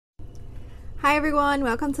Hi everyone,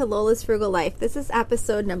 welcome to Lola's Frugal Life. This is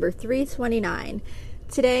episode number 329.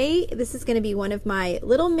 Today, this is going to be one of my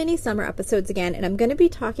little mini summer episodes again, and I'm going to be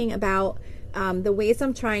talking about the ways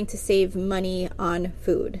I'm trying to save money on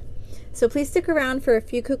food. So please stick around for a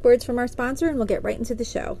few quick words from our sponsor and we'll get right into the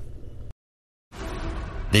show.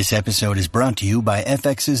 This episode is brought to you by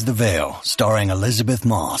FX's The Veil, starring Elizabeth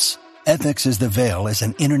Moss. FX's The Veil is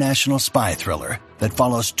an international spy thriller that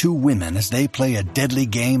follows two women as they play a deadly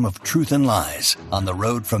game of truth and lies on the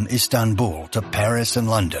road from Istanbul to Paris and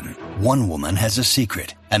London. One woman has a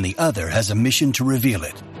secret, and the other has a mission to reveal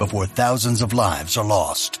it before thousands of lives are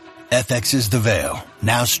lost. FX's The Veil,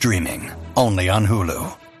 now streaming, only on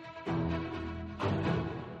Hulu.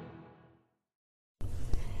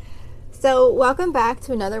 So welcome back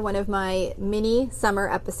to another one of my mini summer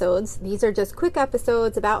episodes. These are just quick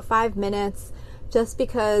episodes, about 5 minutes, just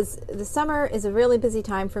because the summer is a really busy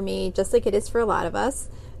time for me, just like it is for a lot of us.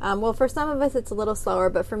 Well, for some of us it's a little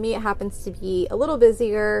slower, but for me it happens to be a little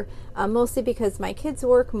busier, mostly because my kids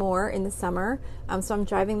work more in the summer, so I'm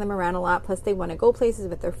driving them around a lot, plus they want to go places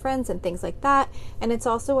with their friends and things like that, and it's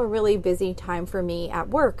also a really busy time for me at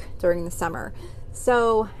work during the summer.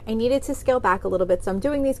 So I needed to scale back a little bit, so I'm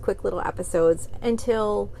doing these quick little episodes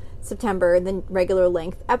until September. The regular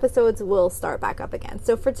length episodes will start back up again.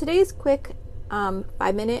 So for today's quick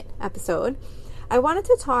 5-minute episode, I wanted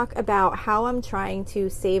to talk about how I'm trying to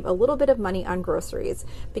save a little bit of money on groceries,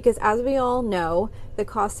 because as we all know, the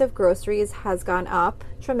cost of groceries has gone up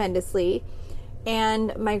tremendously,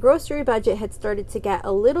 and my grocery budget had started to get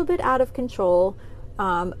a little bit out of control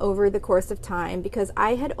over the course of time, because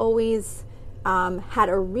I had always had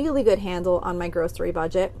a really good handle on my grocery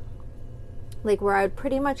budget, like where I would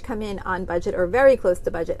pretty much come in on budget or very close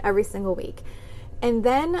to budget every single week. And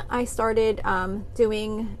then I started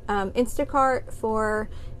doing Instacart for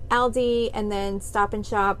Aldi, and then Stop and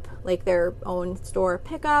Shop, like their own store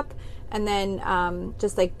pickup, and then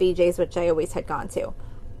just like BJ's, which I always had gone to.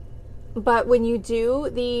 But when you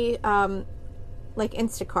do the like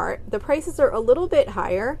Instacart, the prices are a little bit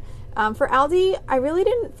higher. For Aldi, I really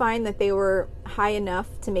didn't find that they were high enough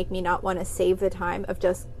to make me not want to save the time of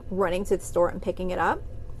just running to the store and picking it up,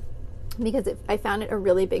 because I found it a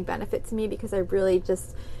really big benefit to me, because I really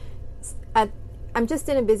I'm just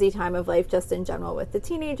in a busy time of life just in general with the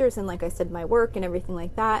teenagers and, like I said, my work and everything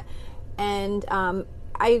like that. And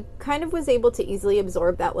I kind of was able to easily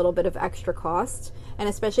absorb that little bit of extra cost. And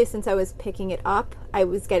especially since I was picking it up, I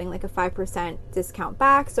was getting like a 5% discount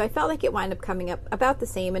back. So I felt like it wound up coming up about the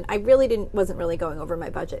same. And I really wasn't really going over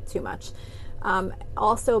my budget too much.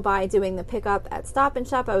 Also, by doing the pickup at Stop and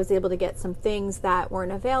Shop, I was able to get some things that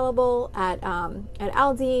weren't available at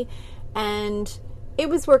Aldi. And it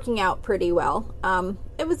was working out pretty well.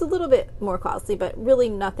 It was a little bit more costly, but really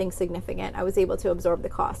nothing significant. I was able to absorb the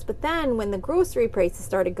cost. But then when the grocery prices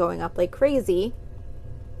started going up like crazy,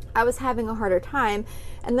 I was having a harder time.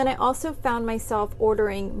 And then I also found myself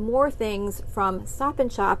ordering more things from Stop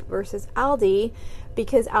and Shop versus Aldi,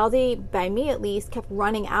 because Aldi, by me at least, kept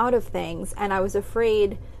running out of things, and I was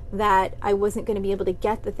afraid that I wasn't going to be able to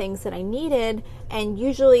get the things that I needed. And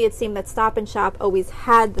usually it seemed that Stop and Shop always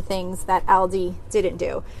had the things that Aldi didn't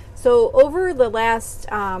do. So over the last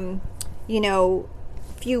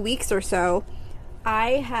few weeks or so, I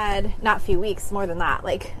had, not few weeks, more than that,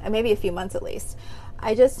 like maybe a few months at least,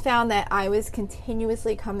 I just found that I was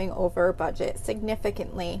continuously coming over budget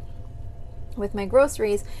significantly with my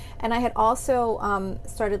groceries. And I had also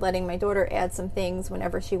started letting my daughter add some things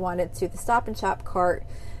whenever she wanted to the Stop and Shop cart,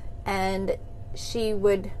 and she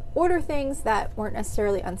would order things that weren't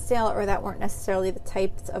necessarily on sale or that weren't necessarily the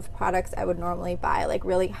types of products I would normally buy, like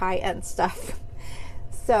really high-end stuff.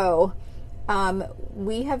 So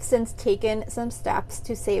we have since taken some steps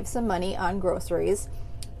to save some money on groceries.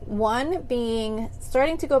 One being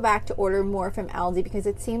starting to go back to order more from Aldi, because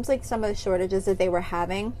it seems like some of the shortages that they were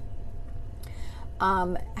having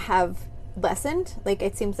have lessened. Like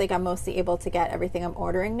it seems like I'm mostly able to get everything I'm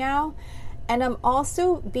ordering now. And I'm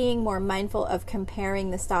also being more mindful of comparing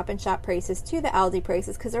the Stop and Shop prices to the Aldi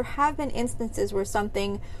prices, because there have been instances where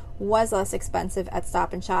something was less expensive at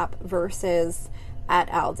Stop and Shop versus at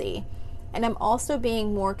Aldi. And I'm also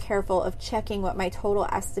being more careful of checking what my total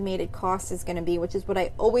estimated cost is going to be, which is what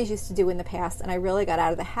I always used to do in the past, and I really got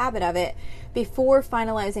out of the habit of it before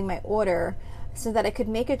finalizing my order, so that I could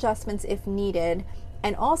make adjustments if needed,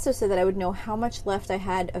 and also so that I would know how much left I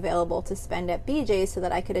had available to spend at BJ's, so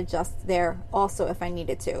that I could adjust there also if I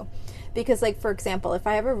needed to. Because, like, for example, if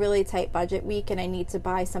I have a really tight budget week and I need to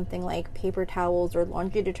buy something like paper towels or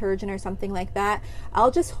laundry detergent or something like that,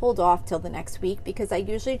 I'll just hold off till the next week, because I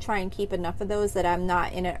usually try and keep enough of those that I'm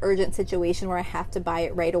not in an urgent situation where I have to buy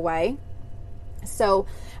it right away. So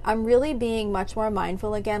I'm really being much more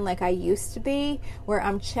mindful again, like I used to be, where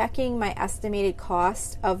I'm checking my estimated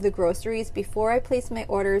cost of the groceries before I place my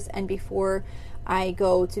orders and before I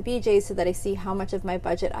go to BJ's, so that I see how much of my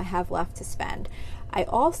budget I have left to spend. I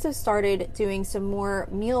also started doing some more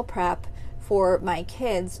meal prep for my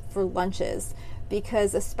kids for lunches,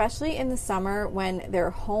 because especially in the summer when they're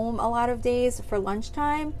home a lot of days for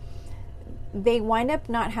lunchtime, they wind up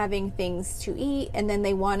not having things to eat, and then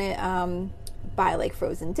they want to buy like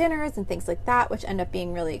frozen dinners and things like that, which end up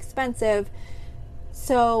being really expensive.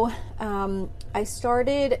 So I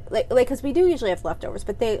started like because we do usually have leftovers,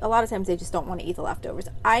 but a lot of times they just don't want to eat the leftovers.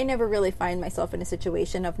 I never really find myself in a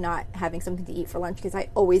situation of not having something to eat for lunch, because I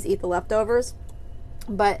always eat the leftovers,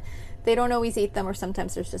 but they don't always eat them, or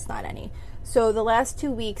sometimes there's just not any. So the last 2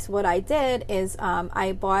 weeks, what I did is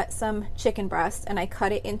I bought some chicken breast and I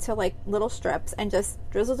cut it into like little strips and just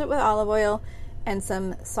drizzled it with olive oil and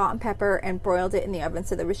some salt and pepper and broiled it in the oven.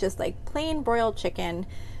 So there was just like plain broiled chicken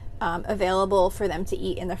available for them to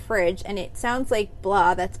eat in the fridge. And it sounds like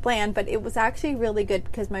blah, that's bland, but it was actually really good,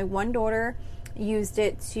 because my one daughter used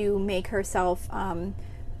it to make herself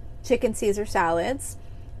chicken Caesar salads.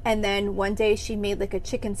 And then one day she made like a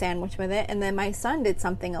chicken sandwich with it. And then my son did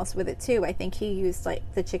something else with it too. I think he used like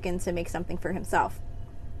the chicken to make something for himself.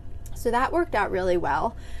 So that worked out really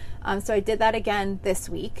well. So I did that again this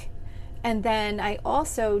week. And then I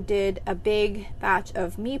also did a big batch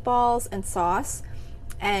of meatballs and sauce,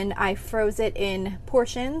 and I froze it in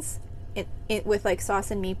portions with like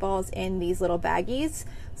sauce and meatballs in these little baggies,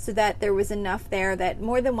 so that there was enough there that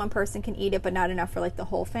more than one person can eat it, but not enough for like the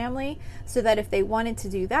whole family, so that if they wanted to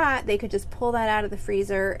do that, they could just pull that out of the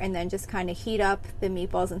freezer and then just kind of heat up the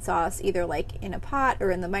meatballs and sauce either like in a pot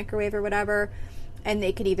or in the microwave or whatever. And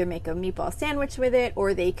they could either make a meatball sandwich with it,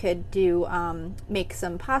 or they could do make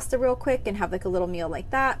some pasta real quick and have like a little meal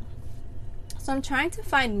like that. So I'm trying to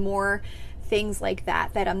find more things like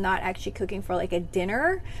that I'm not actually cooking for like a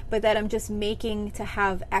dinner, but that I'm just making to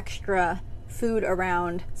have extra food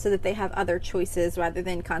around, so that they have other choices rather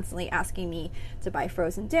than constantly asking me to buy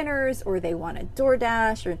frozen dinners, or they want a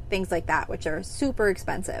DoorDash or things like that, which are super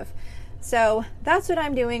expensive. So that's what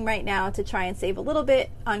I'm doing right now to try and save a little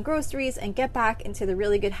bit on groceries and get back into the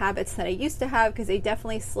really good habits that I used to have, because they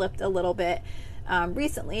definitely slipped a little bit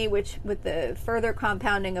recently, which with the further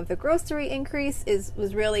compounding of the grocery increase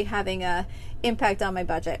was really having a impact on my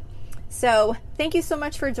budget. So thank you so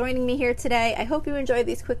much for joining me here today. I hope you enjoyed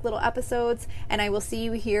these quick little episodes, and I will see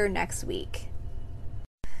you here next week.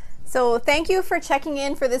 So thank you for checking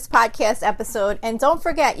in for this podcast episode. And don't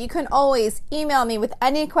forget, you can always email me with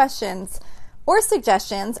any questions or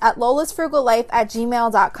suggestions at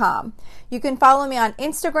lolasfrugallife@gmail.com. You can follow me on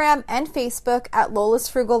Instagram and Facebook at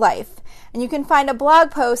lolasfrugallife. And you can find a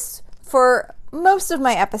blog post for most of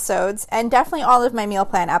my episodes, and definitely all of my meal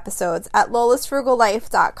plan episodes, at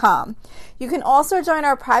lolasfrugallife.com. You can also join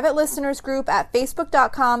our private listeners group at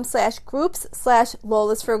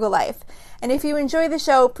facebook.com/groups/lolasfrugallife. And if you enjoy the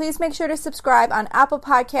show, please make sure to subscribe on Apple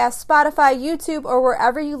Podcasts, Spotify, YouTube, or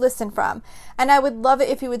wherever you listen from. And I would love it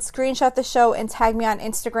if you would screenshot the show and tag me on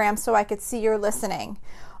Instagram so I could see you're listening.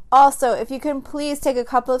 Also, if you can please take a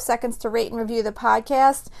couple of seconds to rate and review the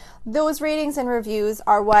podcast. Those ratings and reviews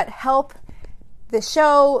are what help the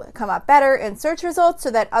show come up better in search results,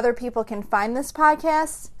 so that other people can find this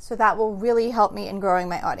podcast. So that will really help me in growing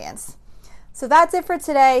my audience. So that's it for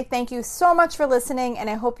today. Thank you so much for listening, and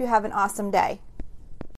I hope you have an awesome day.